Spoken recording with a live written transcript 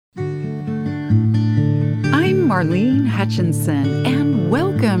Marlene Hutchinson, and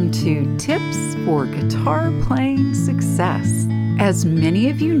welcome to Tips for Guitar Playing Success. As many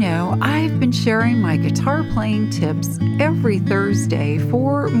of you know, I've been sharing my guitar playing tips every Thursday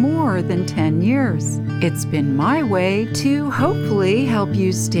for more than 10 years. It's been my way to hopefully help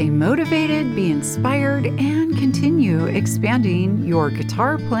you stay motivated, be inspired, and continue expanding your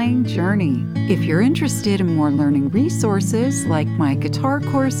guitar playing journey. If you're interested in more learning resources like my guitar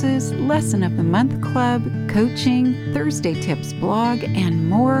courses, Lesson of the Month Club, coaching, Thursday Tips blog, and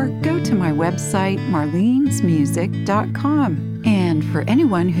more, go to my website, marlenesmusic.com. And for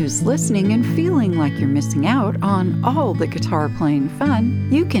anyone who's listening and feeling like you're missing out on all the guitar playing fun,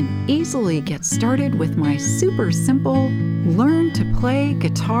 you can easily get started with my super simple Learn to Play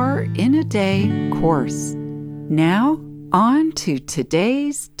Guitar in a Day course. Now, on to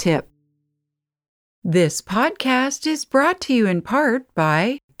today's tip. This podcast is brought to you in part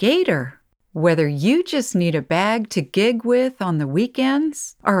by Gator. Whether you just need a bag to gig with on the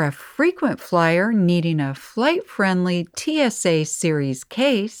weekends, are a frequent flyer needing a flight-friendly TSA Series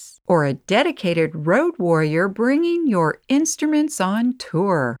case, or a dedicated road warrior bringing your instruments on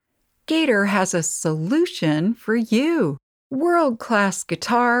tour, Gator has a solution for you. World-class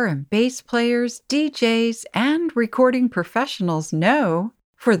guitar and bass players, DJs, and recording professionals know,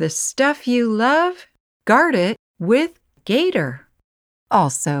 for the stuff you love, guard it with Gator.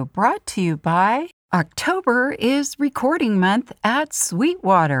 Also brought to you by October is recording month at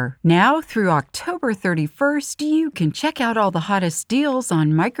Sweetwater. Now through October 31st, you can check out all the hottest deals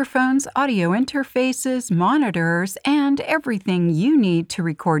on microphones, audio interfaces, monitors, and everything you need to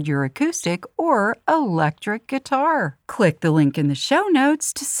record your acoustic or electric guitar. Click the link in the show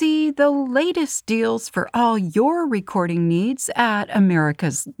notes to see the latest deals for all your recording needs at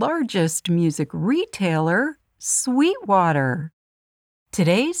America's largest music retailer, Sweetwater.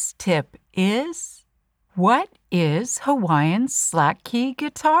 Today's tip is, what is Hawaiian slack key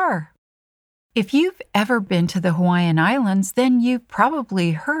guitar? If you've ever been to the Hawaiian Islands, then you've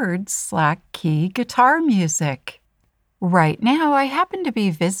probably heard slack key guitar music. Right now, I happen to be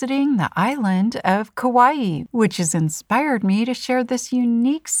visiting the island of Kauai, which has inspired me to share this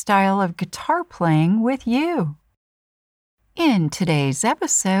unique style of guitar playing with you. In today's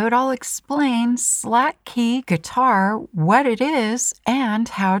episode, I'll explain slack key guitar, what it is, and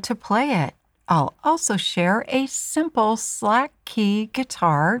how to play it. I'll also share a simple slack key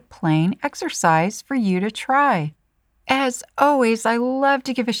guitar playing exercise for you to try. As always, I love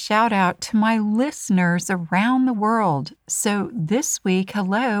to give a shout out to my listeners around the world. So this week,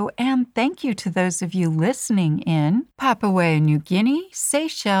 hello and thank you to those of you listening in Papua New Guinea,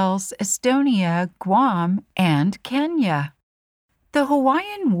 Seychelles, Estonia, Guam, and Kenya. The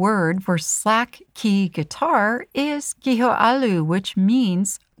Hawaiian word for slack key guitar is giho'alu, which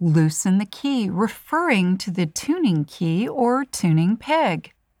means loosen the key, referring to the tuning key or tuning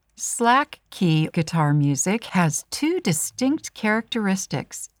peg. Slack key guitar music has two distinct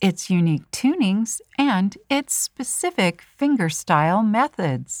characteristics: its unique tunings and its specific fingerstyle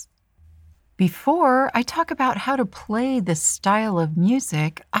methods. Before I talk about how to play this style of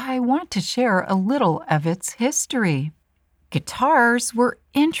music, I want to share a little of its history. Guitars were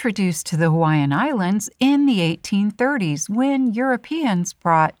introduced to the Hawaiian Islands in the 1830s when Europeans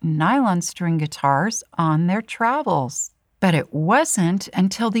brought nylon string guitars on their travels. But it wasn't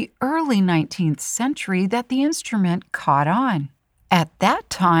until the early 19th century that the instrument caught on. At that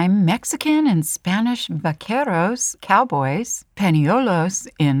time, Mexican and Spanish vaqueros, cowboys, pañuelos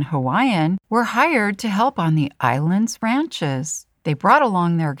in Hawaiian, were hired to help on the island's ranches. They brought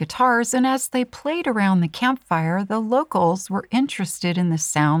along their guitars, and as they played around the campfire, the locals were interested in the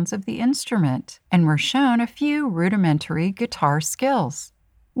sounds of the instrument and were shown a few rudimentary guitar skills.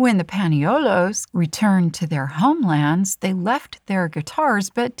 When the pañuelos returned to their homelands, they left their guitars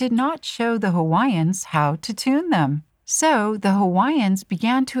but did not show the Hawaiians how to tune them. So the Hawaiians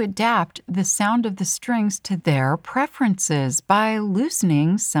began to adapt the sound of the strings to their preferences by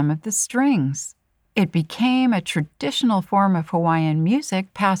loosening some of the strings. It became a traditional form of Hawaiian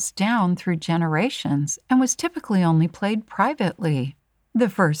music passed down through generations and was typically only played privately. The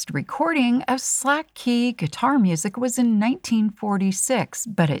first recording of slack key guitar music was in 1946,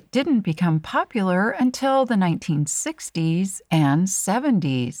 but it didn't become popular until the 1960s and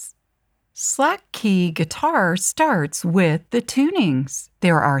 70s. Slack key guitar starts with the tunings.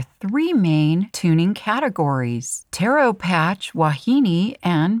 There are three main tuning categories: taro patch, wahine,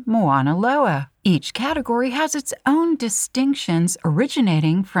 and moana loa. Each category has its own distinctions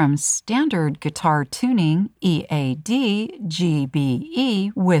originating from standard guitar tuning, EAD,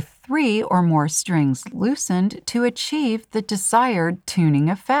 GBE, with 3 or more strings loosened to achieve the desired tuning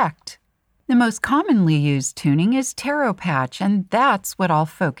effect. The most commonly used tuning is taro patch, and that's what I'll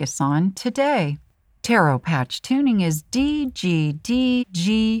focus on today. Taro patch tuning is D, G, D,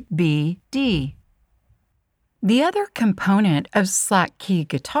 G, B, D. The other component of slack key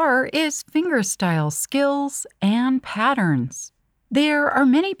guitar is fingerstyle skills and patterns. There are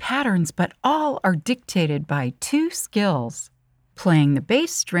many patterns, but all are dictated by two skills. Playing the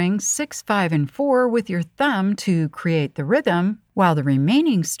bass strings 6, 5, and 4 with your thumb to create the rhythm, while the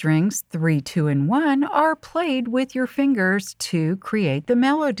remaining strings 3, 2, and 1 are played with your fingers to create the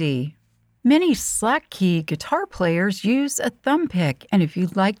melody. Many slack key guitar players use a thumb pick, and if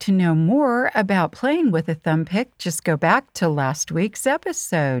you'd like to know more about playing with a thumb pick, just go back to last week's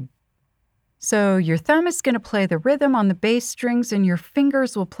episode. So your thumb is going to play the rhythm on the bass strings, and your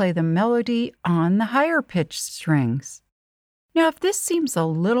fingers will play the melody on the higher pitched strings. Now, if this seems a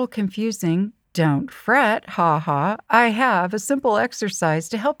little confusing, don't fret, ha. I have a simple exercise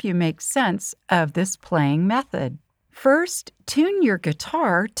to help you make sense of this playing method. First, tune your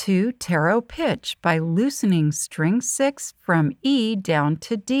guitar to taro pitch by loosening string 6 from E down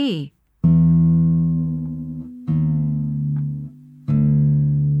to D.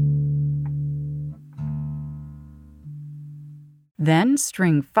 Then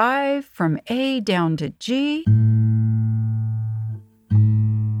string 5 from A down to G.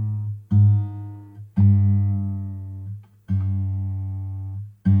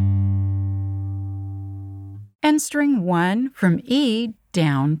 And string 1 from E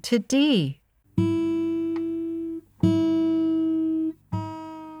down to D.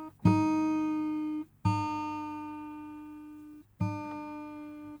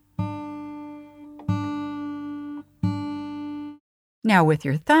 Now with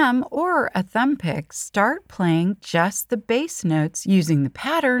your thumb or a thumb pick, start playing just the bass notes using the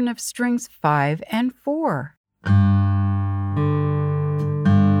pattern of strings 5 and 4.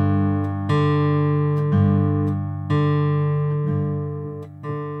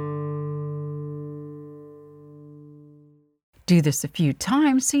 Do this a few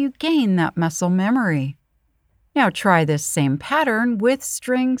times so you gain that muscle memory. Now try this same pattern with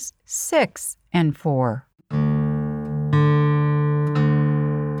strings 6 and 4.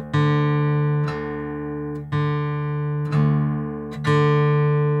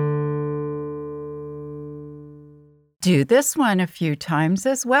 Do this one a few times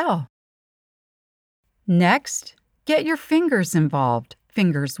as well. Next, get your fingers involved.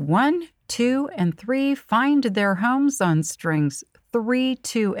 Fingers 1, 2, and 3 find their homes on strings 3,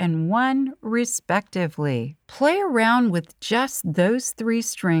 2, and 1, respectively. Play around with just those 3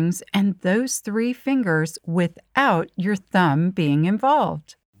 strings and those 3 fingers without your thumb being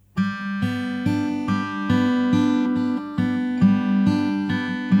involved.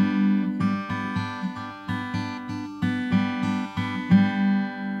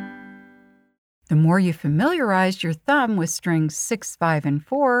 The more you familiarize your thumb with strings 6, 5, and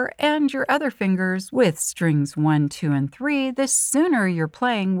 4 and your other fingers with strings 1, 2, and 3, the sooner your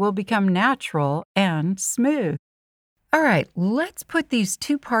playing will become natural and smooth. All right, let's put these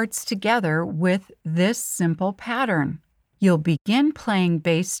two parts together with this simple pattern. You'll begin playing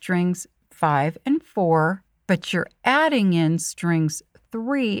bass strings 5 and 4, but you're adding in strings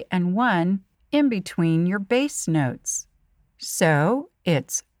 3 and 1 in between your bass notes. So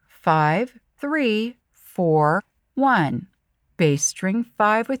it's 5, 3, 4, 1. Bass string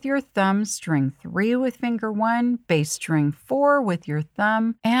 5 with your thumb, string 3 with finger 1, bass string 4 with your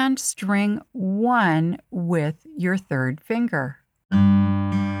thumb, and string 1 with your third finger.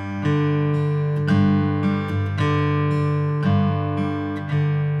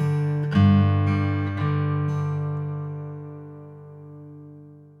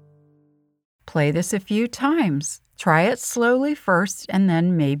 Play this a few times. Try it slowly first and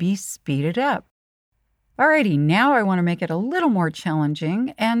then maybe speed it up. Alrighty, now I want to make it a little more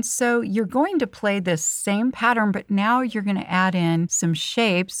challenging, and so you're going to play this same pattern, but now you're going to add in some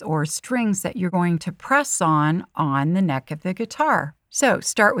shapes or strings that you're going to press on the neck of the guitar. So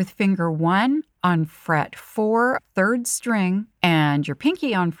start with finger 1 on fret 4, 3rd string, and your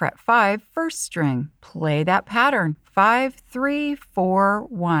pinky on fret 5, 1st string. Play that pattern, 5, 3, 4,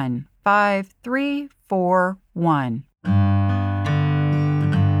 1, 5, 3, 4, 1.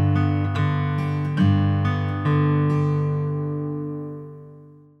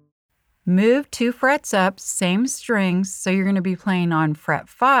 Move 2 frets up, same strings, so you're going to be playing on fret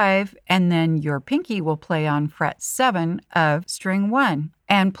 5, and then your pinky will play on fret 7 of string 1,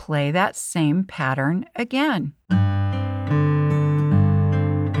 and play that same pattern again.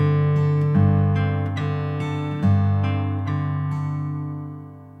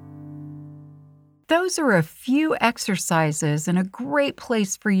 those are a few exercises and a great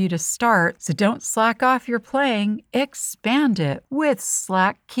place for you to start. So don't slack off your playing. Expand it with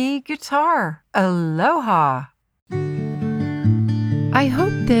Slack Key Guitar. Aloha! I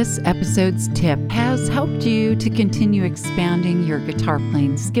hope this episode's tip has helped you to continue expanding your guitar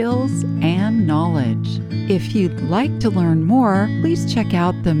playing skills and knowledge. If you'd like to learn more, please check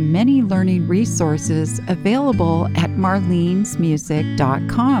out the many learning resources available at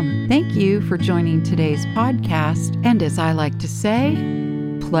marlenesmusic.com. Thank you for joining today's podcast, and as I like to say,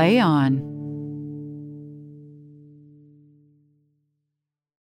 play on.